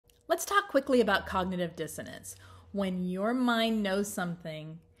Let's talk quickly about cognitive dissonance. When your mind knows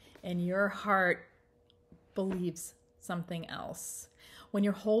something and your heart believes something else. When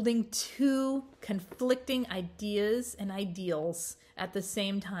you're holding two conflicting ideas and ideals at the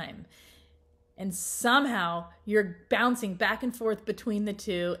same time. And somehow you're bouncing back and forth between the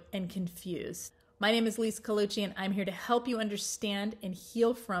two and confused. My name is Lise Colucci, and I'm here to help you understand and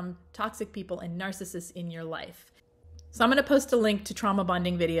heal from toxic people and narcissists in your life. So I'm going to post a link to trauma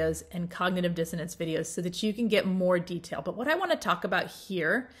bonding videos and cognitive dissonance videos so that you can get more detail. But what I want to talk about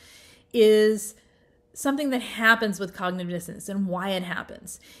here is something that happens with cognitive dissonance and why it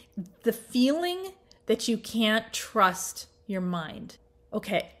happens. The feeling that you can't trust your mind.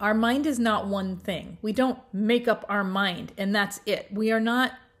 Okay, our mind is not one thing. We don't make up our mind and that's it. We are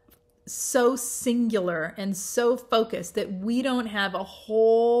not so singular and so focused that we don't have a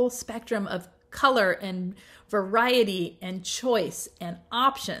whole spectrum of color and variety and choice and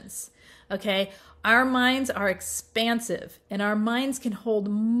options. Okay, our minds are expansive and our minds can hold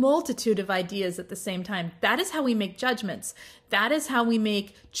multitude of ideas at the same time. That is how we make judgments. That is how we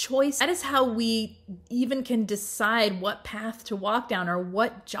make choice. That is how we even can decide what path to walk down or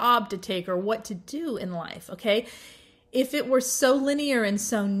what job to take or what to do in life. Okay, if it were so linear and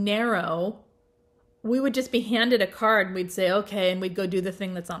so narrow, we would just be handed a card and we'd say, okay, and we'd go do the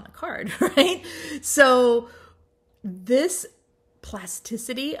thing that's on the card, right? So this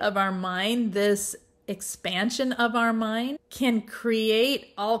plasticity of our mind, this expansion of our mind can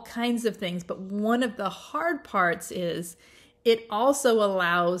create all kinds of things. But one of the hard parts is it also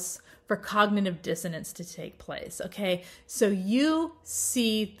allows for cognitive dissonance to take place, okay? So you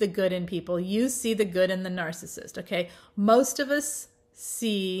see the good in people. You see the good in the narcissist, okay? Most of us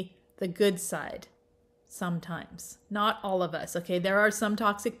see the good side. Sometimes, not all of us. Okay, there are some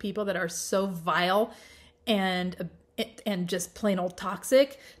toxic people that are so vile and just plain old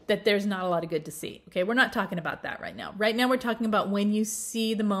toxic that there's not a lot of good to see. Okay, we're not talking about that right now. Right now, we're talking about when you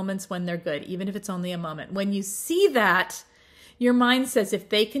see the moments when they're good, even if it's only a moment. When you see that, your mind says if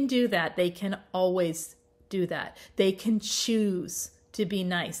they can do that, they can always do that. They can choose to be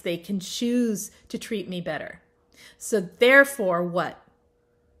nice. They can choose to treat me better. So therefore, what?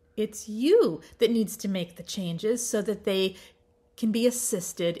 It's you that needs to make the changes so that they can be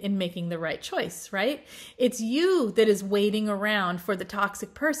assisted in making the right choice, right? It's you that is waiting around for the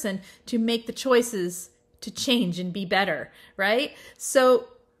toxic person to make the choices to change and be better, right? So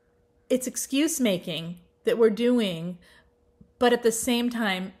it's excuse making that we're doing, but at the same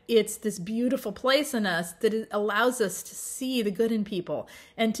time, it's this beautiful place in us that allows us to see the good in people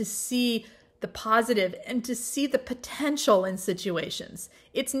and to see the positive and to see the potential in situations.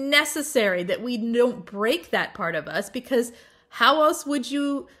 It's necessary that we don't break that part of us, because how else would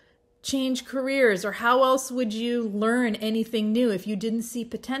you change careers or how else would you learn anything new if you didn't see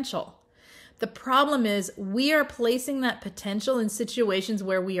potential? The problem is we are placing that potential in situations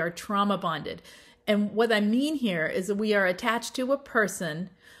where we are trauma bonded. And what I mean here is that we are attached to a person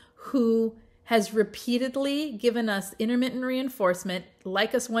who has repeatedly given us intermittent reinforcement,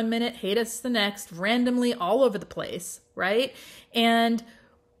 like us one minute, hate us the next, randomly all over the place, right? And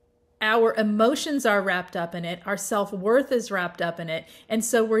our emotions are wrapped up in it. Our self-worth is wrapped up in it. And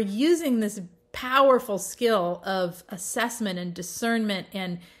so we're using this powerful skill of assessment and discernment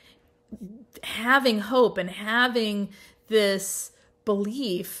and having hope and having this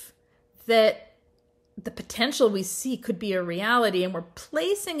belief that the potential we see could be a reality, and we're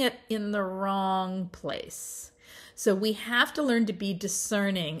placing it in the wrong place. So we have to learn to be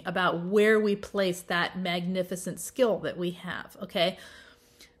discerning about where we place that magnificent skill that we have, okay?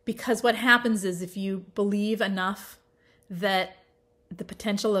 Because what happens is if you believe enough that the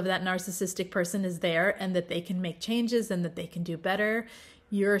potential of that narcissistic person is there and that they can make changes and that they can do better,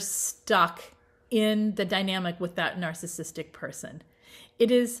 you're stuck in the dynamic with that narcissistic person.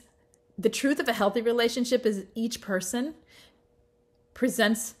 It is the truth of a healthy relationship is each person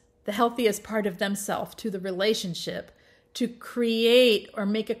presents the healthiest part of themselves to the relationship to create or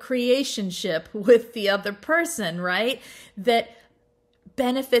make a creationship with the other person, right? That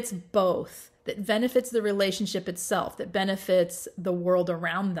benefits both, that benefits the relationship itself, that benefits the world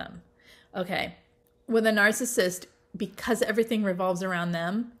around them. Okay. With a narcissist, because everything revolves around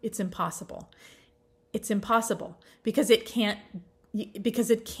them, it's impossible. It's impossible because it can't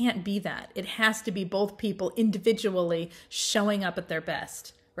be that. It has to be both people individually showing up at their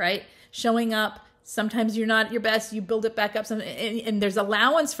best, right? Showing up. Sometimes you're not at your best. You build it back up. And there's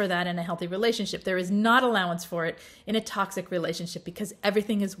allowance for that in a healthy relationship. There is not allowance for it in a toxic relationship because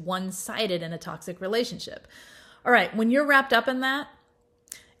everything is one-sided in a toxic relationship. All right. When you're wrapped up in that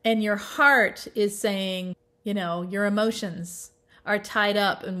and your heart is saying, you know, your emotions are tied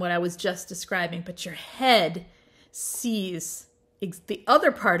up in what I was just describing, but your head sees the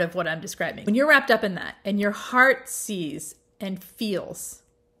other part of what I'm describing. When you're wrapped up in that and your heart sees and feels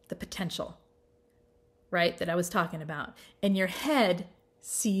the potential, right, that I was talking about, and your head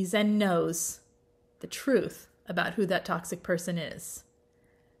sees and knows the truth about who that toxic person is,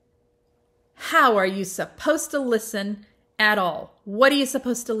 how are you supposed to listen at all? What are you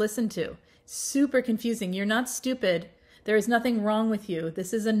supposed to listen to? Super confusing. You're not stupid. There is nothing wrong with you.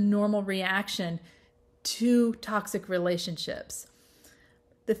 This is a normal reaction to toxic relationships.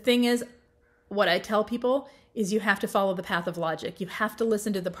 The thing is, what I tell people is you have to follow the path of logic. You have to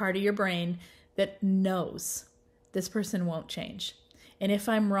listen to the part of your brain that knows this person won't change. And if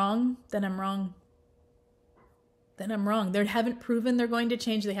I'm wrong, then I'm wrong. Then I'm wrong. They haven't proven they're going to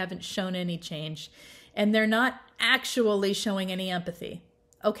change. They haven't shown any change. And they're not actually showing any empathy.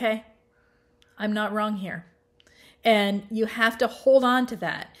 Okay? I'm not wrong here. And you have to hold on to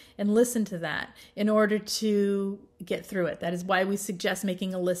that and listen to that in order to get through it. That is why we suggest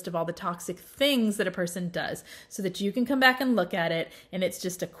making a list of all the toxic things that a person does so that you can come back and look at it. And it's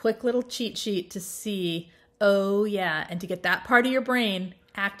just a quick little cheat sheet to see, oh yeah, and to get that part of your brain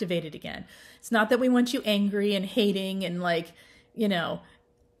activated again. It's not that we want you angry and hating and like, you know,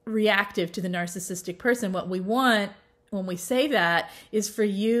 reactive to the narcissistic person. What we want when we say that is for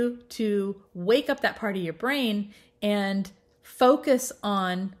you to wake up that part of your brain and focus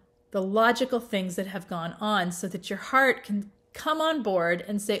on the logical things that have gone on so that your heart can come on board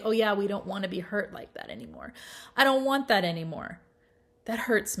and say, oh yeah, we don't want to be hurt like that anymore. I don't want that anymore. That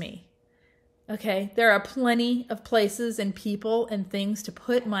hurts me. Okay, there are plenty of places and people and things to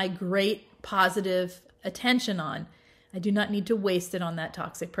put my great positive attention on. I do not need to waste it on that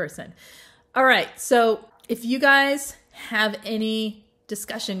toxic person. All right, so if you guys have any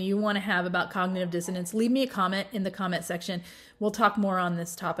discussion you want to have about cognitive dissonance, leave me a comment in the comment section. We'll talk more on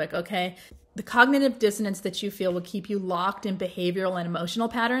this topic, okay? The cognitive dissonance that you feel will keep you locked in behavioral and emotional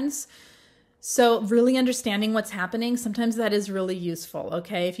patterns. So really understanding what's happening, sometimes that is really useful,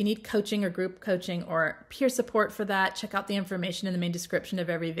 okay? If you need coaching or group coaching or peer support for that, check out the information in the main description of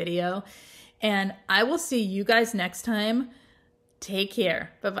every video. And I will see you guys next time. Take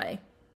care. Bye-bye.